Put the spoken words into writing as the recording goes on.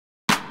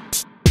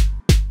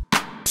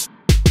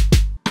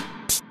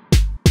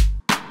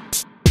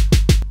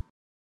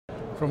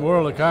From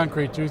World of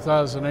Concrete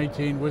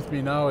 2018, with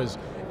me now is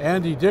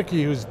Andy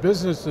Dickey, who's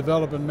Business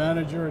Development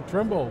Manager at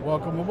Trimble.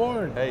 Welcome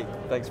aboard. Hey,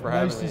 thanks for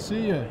having me. Nice to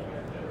see you.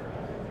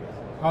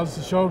 How's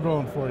the show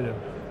going for you?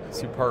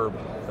 Superb.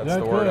 That's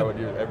the word I would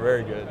use.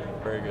 Very good,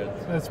 very good.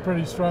 That's a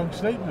pretty strong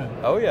statement.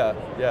 Oh yeah,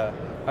 yeah.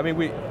 I mean,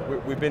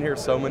 we've been here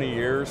so many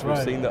years. We've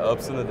seen the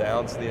ups and the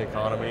downs of the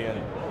economy, and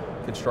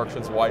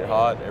construction's white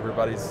hot.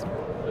 Everybody's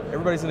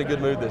in a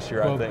good mood this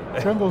year, I think.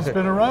 Trimble's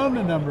been around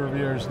a number of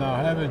years now,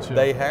 haven't you?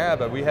 They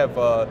have. We have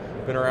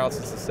been around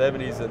since the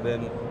 70s, and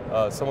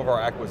then some of our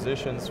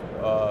acquisitions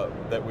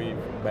that we've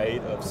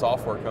made of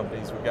software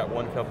companies. We've got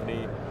one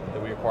company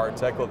that we acquired,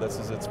 Tekla. This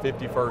is its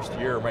 51st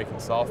year making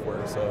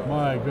software, so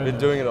my goodness, been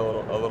doing it a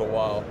little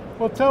while.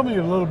 Well, tell me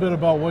a little bit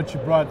about what you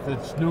brought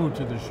that's new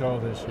to the show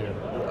this year.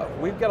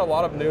 We've got a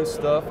lot of new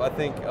stuff. I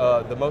think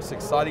the most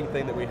exciting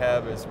thing that we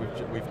have is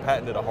we've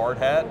patented a hard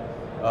hat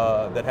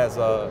that has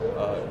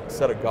a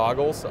set of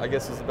goggles, I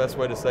guess is the best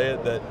way to say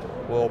it, that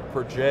will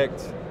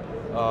project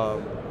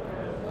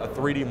a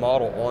 3D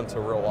model onto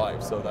real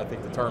life. So I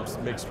think the term's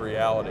mixed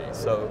reality.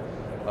 So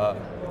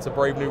it's a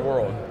brave new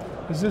world.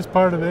 Is this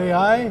part of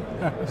AI?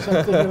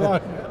 Something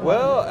along?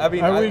 Well, I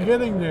mean, are we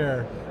getting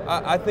there?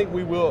 I think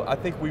we will. I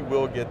think we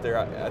will get there.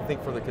 I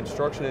think for the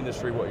construction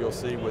industry, what you'll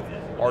see with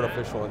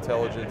artificial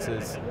intelligence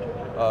is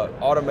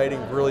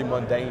automating really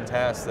mundane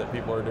tasks that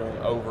people are doing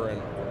over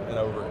and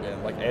over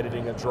again, like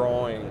editing a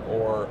drawing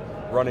or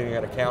running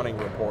an accounting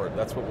report.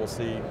 That's what we'll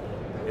see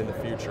in the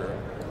future.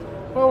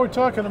 Well, we're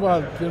talking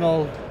about,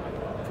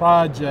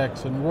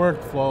 projects and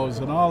workflows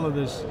and all of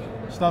this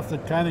stuff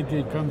that kind of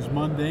becomes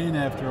mundane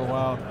after a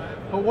while.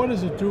 But what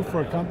does it do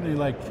for a company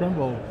like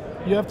Trimble?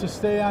 You have to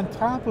stay on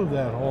top of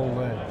that whole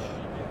edge.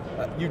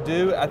 You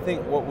do. I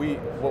think what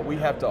we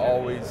have to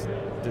always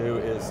do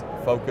is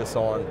focus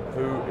on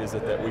who is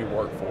it that we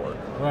work for.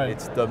 Right.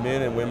 It's the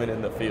men and women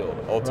in the field,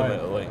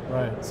 ultimately.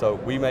 Right. So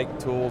we make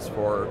tools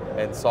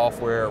and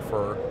software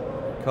for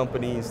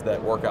companies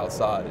that work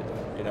outside,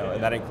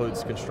 and that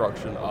includes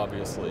construction,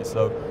 obviously.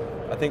 So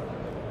I think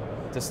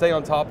to stay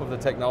on top of the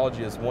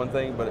technology is one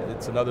thing, but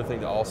it's another thing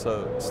to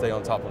also stay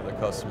on top of the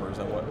customers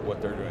and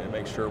what they're doing and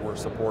make sure we're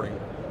supporting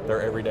their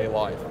everyday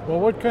life. Well,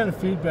 what kind of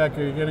feedback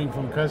are you getting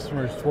from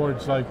customers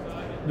towards like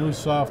new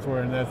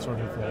software and that sort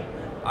of thing?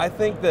 I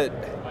think that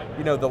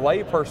the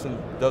layperson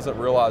doesn't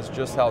realize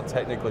just how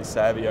technically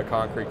savvy a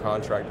concrete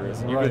contractor is.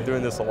 And you've been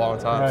doing this a long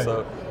time,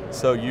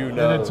 so you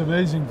know. And it's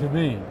amazing to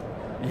me.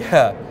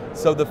 Yeah,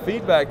 so the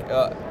feedback,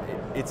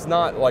 it's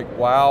not like,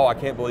 wow, I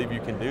can't believe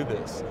you can do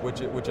this,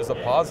 which is a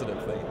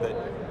positive thing.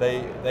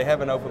 That they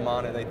have an open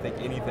mind and they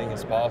think anything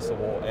is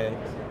possible. And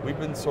we've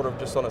been sort of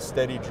just on a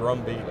steady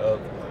drumbeat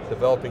of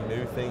developing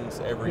new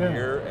things every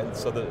year. And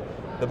so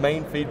the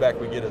main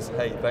feedback we get is,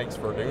 hey, thanks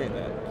for doing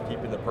that,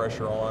 keeping the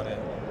pressure on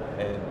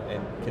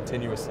and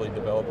continuously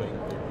developing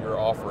your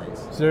offerings.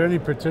 Is there any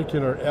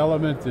particular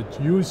element that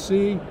you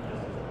see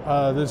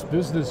this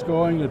business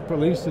going, at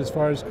least as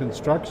far as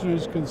construction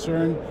is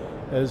concerned?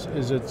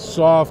 Is it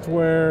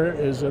software?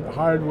 Is it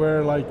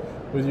hardware, like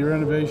with your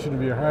innovation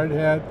of your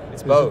Hardhat?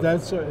 It's both.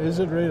 Is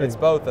it really? It's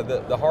both.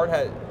 The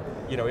Hardhat,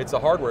 it's a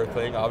hardware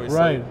thing,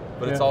 obviously,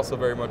 but it's also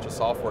very much a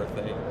software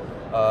thing.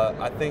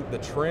 I think the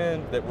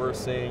trend that we're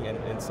seeing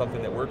and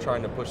something that we're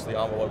trying to push the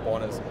envelope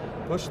on is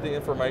push the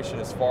information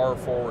as far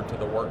forward to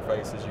the work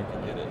face as you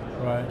can get it.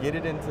 Right. Get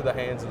it into the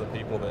hands of the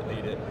people that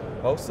need it.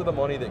 Most of the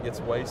money that gets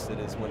wasted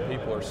is when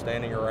people are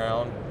standing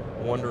around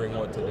wondering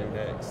what to do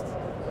next.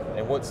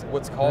 And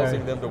what's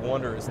causing them to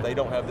wonder is they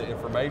don't have the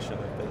information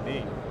that they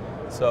need.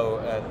 So,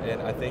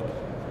 and I think,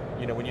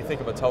 when you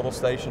think of a total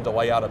station to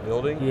lay out a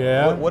building,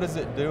 what is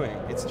it doing?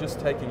 It's just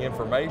taking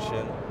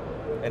information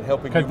and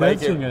helping you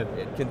make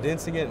it,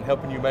 condensing it and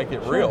helping you make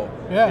it real.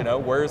 Yeah.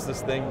 Where is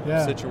this thing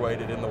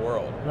situated in the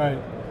world? Right.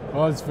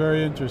 Well, it's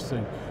very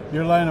interesting.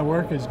 Your line of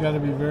work has got to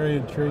be very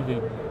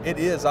intriguing. It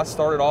is. I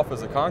started off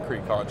as a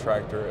concrete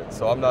contractor,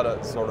 so I'm not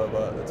a sort of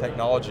a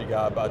technology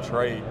guy by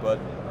trade, but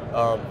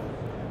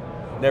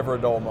never a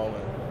dull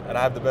moment. And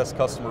I have the best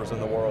customers in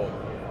the world.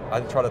 I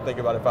try to think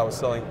about if I was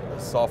selling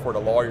software to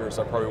lawyers,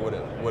 I probably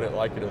wouldn't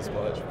like it as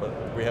much, but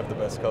we have the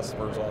best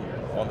customers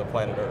on the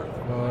planet Earth.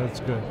 Oh, that's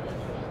good.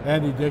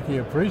 Andy Dickey,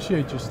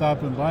 appreciate you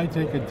stopping by,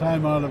 taking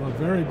time out of a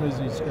very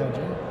busy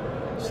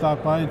schedule.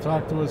 Stop by and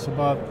talk to us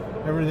about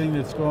everything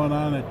that's going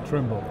on at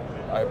Trimble.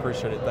 I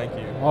appreciate it. Thank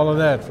you. All of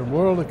that from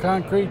World of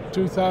Concrete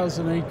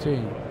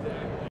 2018.